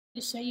To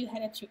show you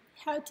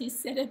how to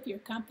set up your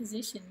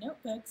composition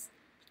notebooks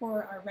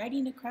for our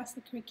Writing Across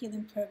the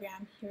Curriculum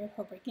program here at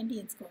Holbrook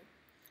Indian School.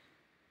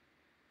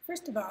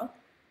 First of all,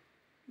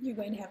 you're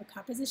going to have a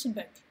composition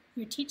book.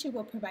 Your teacher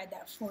will provide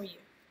that for you.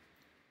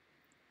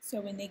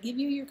 So when they give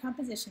you your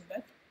composition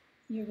book,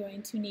 you're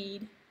going to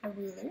need a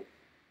ruler,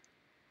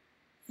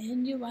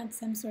 and you'll want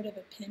some sort of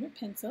a pen or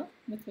pencil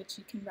with which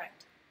you can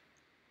write.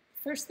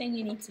 First thing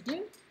you need to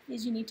do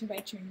is you need to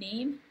write your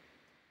name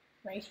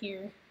right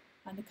here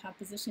on the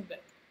composition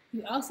book.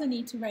 You also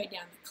need to write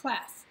down the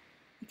class,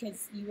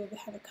 because you will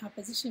have a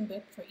composition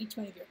book for each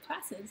one of your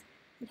classes.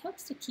 It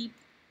helps to keep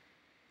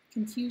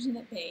confusion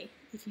at bay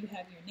if you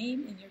have your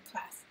name and your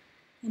class.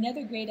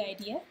 Another great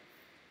idea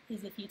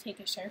is if you take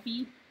a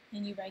Sharpie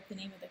and you write the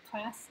name of the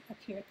class up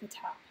here at the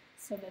top.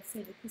 So let's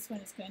say that this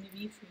one is going to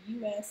be for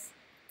U.S.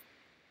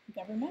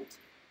 Government,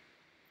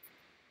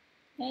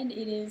 and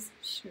it is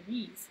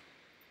Cherie's.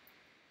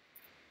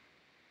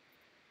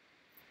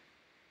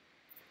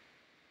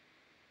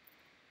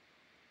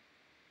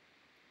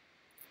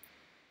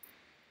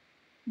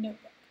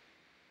 Notebook.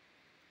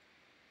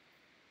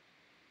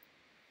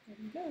 There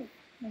we go.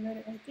 I wrote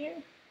it right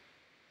there.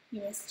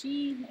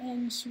 USG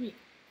and Cherie.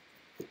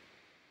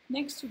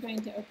 Next, you're going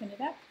to open it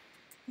up,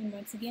 and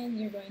once again,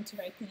 you're going to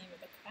write the name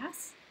of the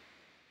class.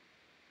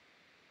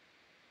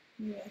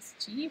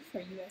 USG for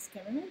U.S.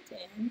 Government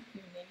and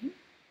your name.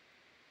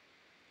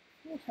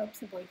 It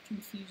helps avoid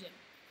confusion.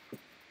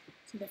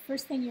 So the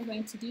first thing you're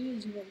going to do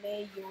is you will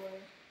lay your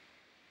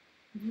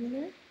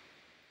ruler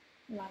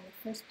along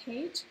the first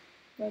page.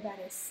 Go about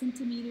a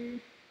centimeter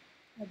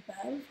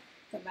above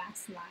the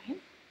last line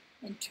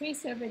and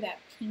trace over that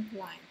pink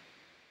line.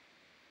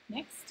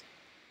 Next,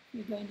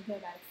 you're going to go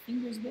about a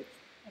finger's width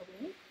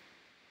away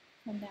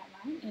from that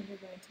line, and you're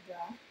going to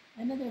draw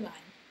another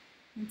line.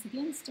 Once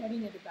again,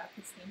 starting at about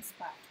the same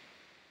spot.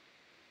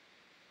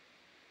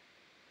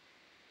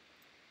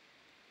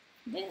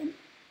 Then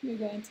you're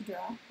going to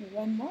draw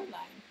one more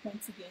line,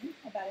 once again,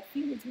 about a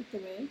finger's width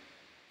away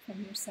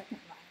from your second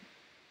line.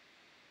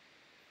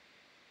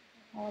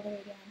 All the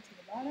way down to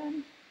the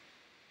bottom.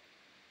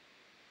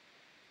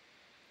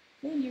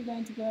 Then you're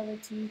going to go over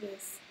to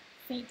this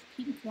faint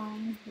pink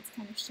line that's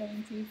kind of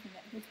showing through from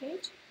the other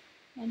page,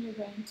 and you're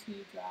going to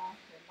draw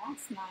your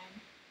last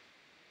line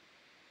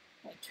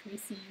by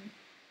tracing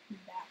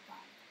that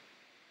line.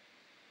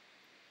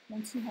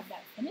 Once you have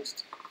that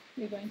finished,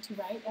 you're going to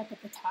write up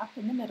at the top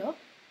in the middle,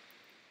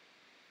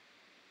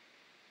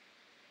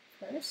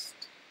 first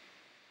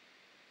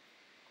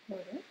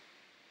quarter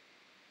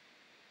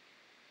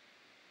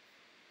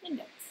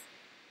index.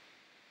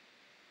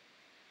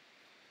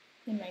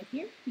 Then right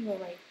here, you will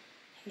write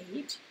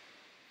page,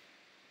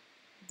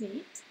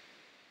 date,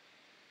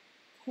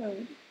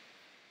 code,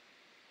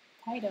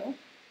 title,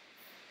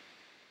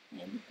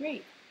 and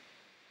grade.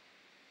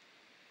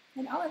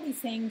 And all of these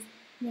things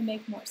will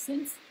make more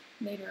sense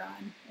later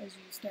on as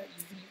you start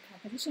using your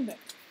composition book.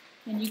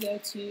 Then you go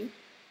to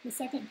the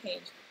second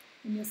page,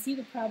 and you'll see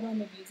the problem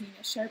of using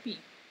a Sharpie.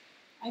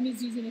 I'm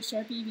just using a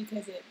Sharpie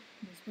because it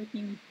was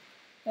working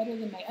better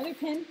than my other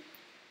pen,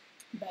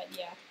 but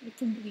yeah, it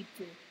can bleed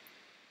through.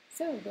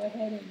 So go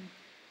ahead and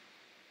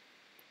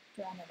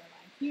draw another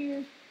line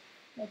here,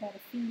 go about a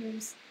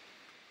finger's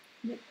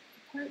width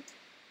apart,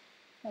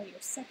 draw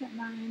your second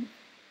line,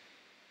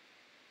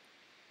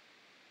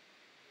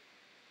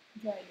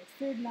 draw your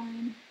third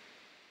line,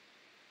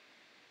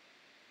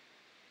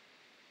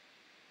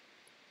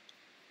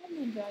 and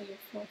then draw your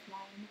fourth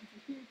line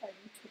over here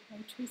by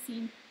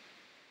tracing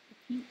the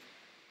pink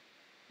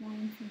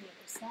line from the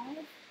other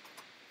side.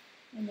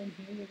 And then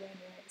here you're going to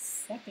write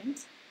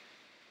second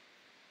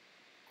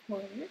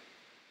quarter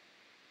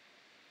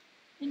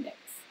index.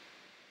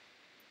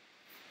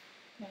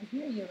 Down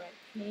here you'll write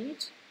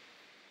page,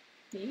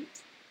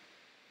 date,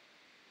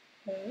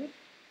 code,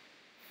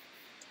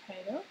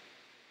 title,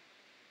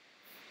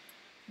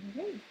 and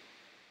grade.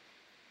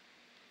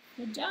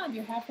 Good job,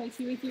 you're halfway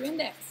through with your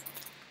index.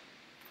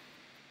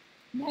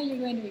 Now you're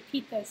going to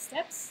repeat those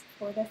steps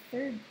for the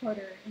third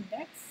quarter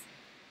index.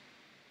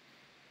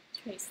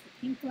 Trace the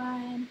pink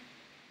line,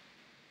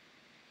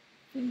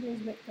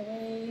 fingers width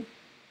away.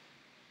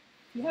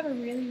 If you have a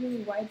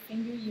really wide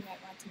finger, you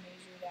might want to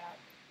measure it out.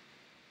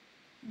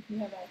 If you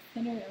have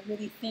a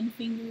really thin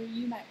finger,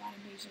 you might want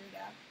to measure it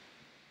out.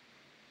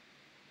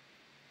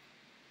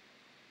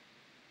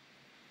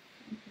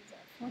 And here's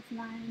our fourth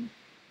line.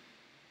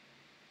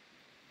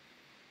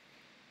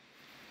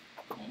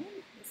 And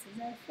this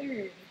is our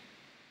third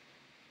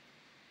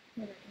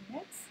quarter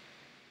index.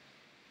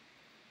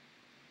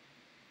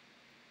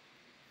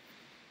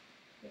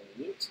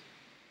 Page,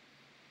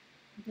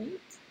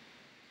 date,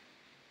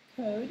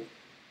 code,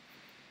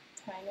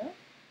 title,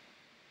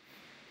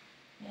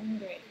 and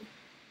grade.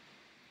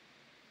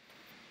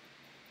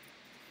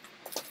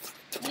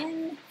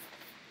 And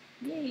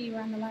yay, we're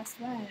on the last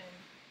one.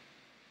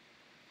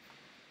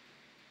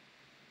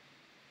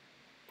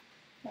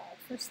 Our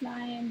first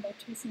line by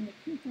tracing the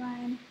pink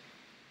line,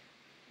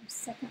 our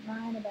second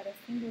line about a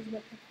finger's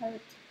width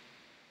apart,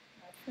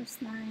 our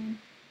first line,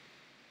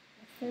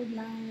 third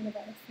line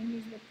about a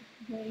finger's width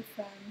away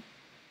from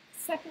the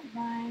second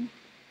line,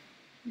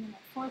 and then our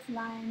fourth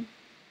line,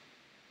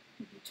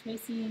 we'll be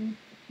tracing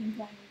the pink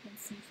line we can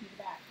see through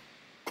the back.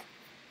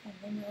 And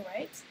then we'll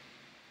write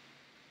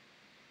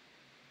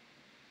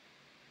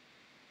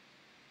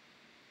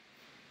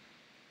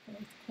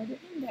fourth quarter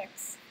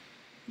index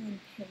and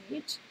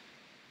page,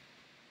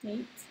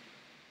 date,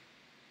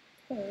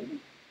 code,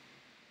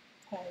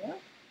 title,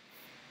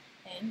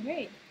 and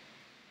grade.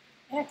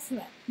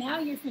 Excellent. Now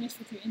you're finished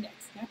with your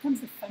index. Now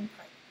comes the fun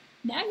part.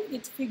 Now you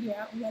get to figure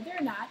out whether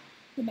or not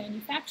the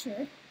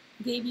manufacturer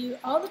gave you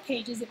all the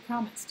pages it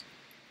promised.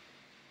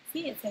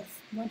 See, it says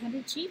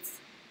 100 sheets.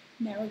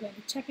 Now we're going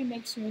to check and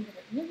make sure that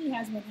it really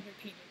has 100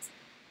 pages.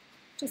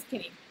 Just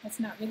kidding. That's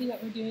not really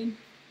what we're doing.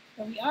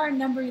 But we are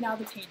numbering all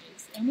the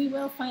pages, and we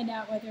will find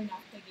out whether or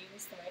not they gave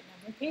us the right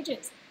number of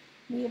pages.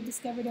 We have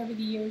discovered over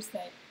the years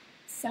that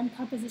some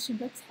composition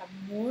books have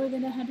more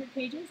than 100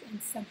 pages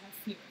and some have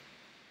fewer.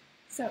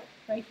 So,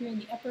 right here in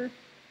the upper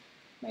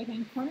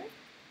right-hand corner,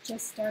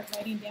 just start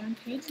writing down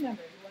page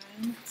numbers.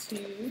 1,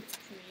 2,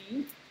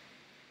 3,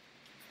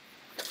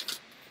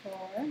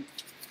 4,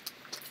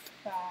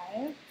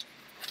 5,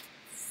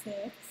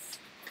 6,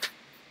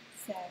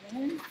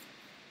 7,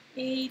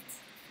 8,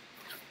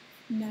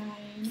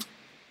 9,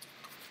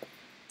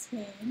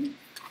 10,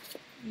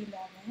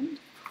 11,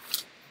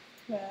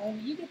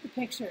 12. You get the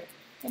picture.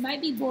 It might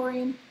be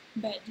boring,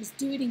 but just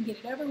do it and get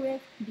it over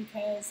with,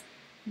 because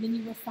then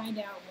you will find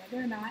out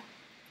whether or not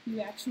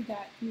you actually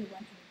got your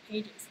 100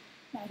 pages.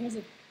 Now here's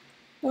a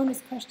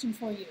bonus question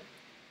for you.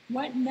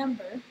 What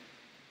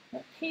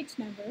page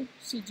number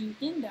should you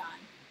end on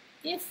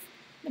if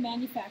the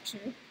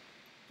manufacturer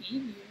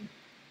gave you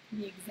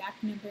the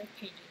exact number of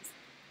pages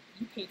that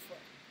you paid for,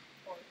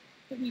 or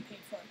that we paid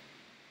for?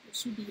 It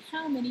should be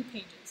how many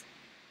pages?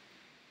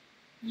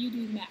 You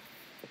do the math.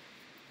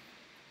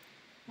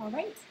 All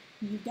right,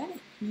 you've done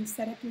it. You've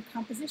set up your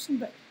composition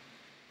book.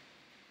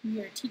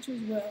 Your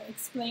teachers will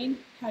explain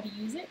how to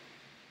use it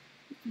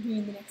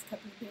during the next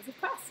couple of days of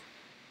class.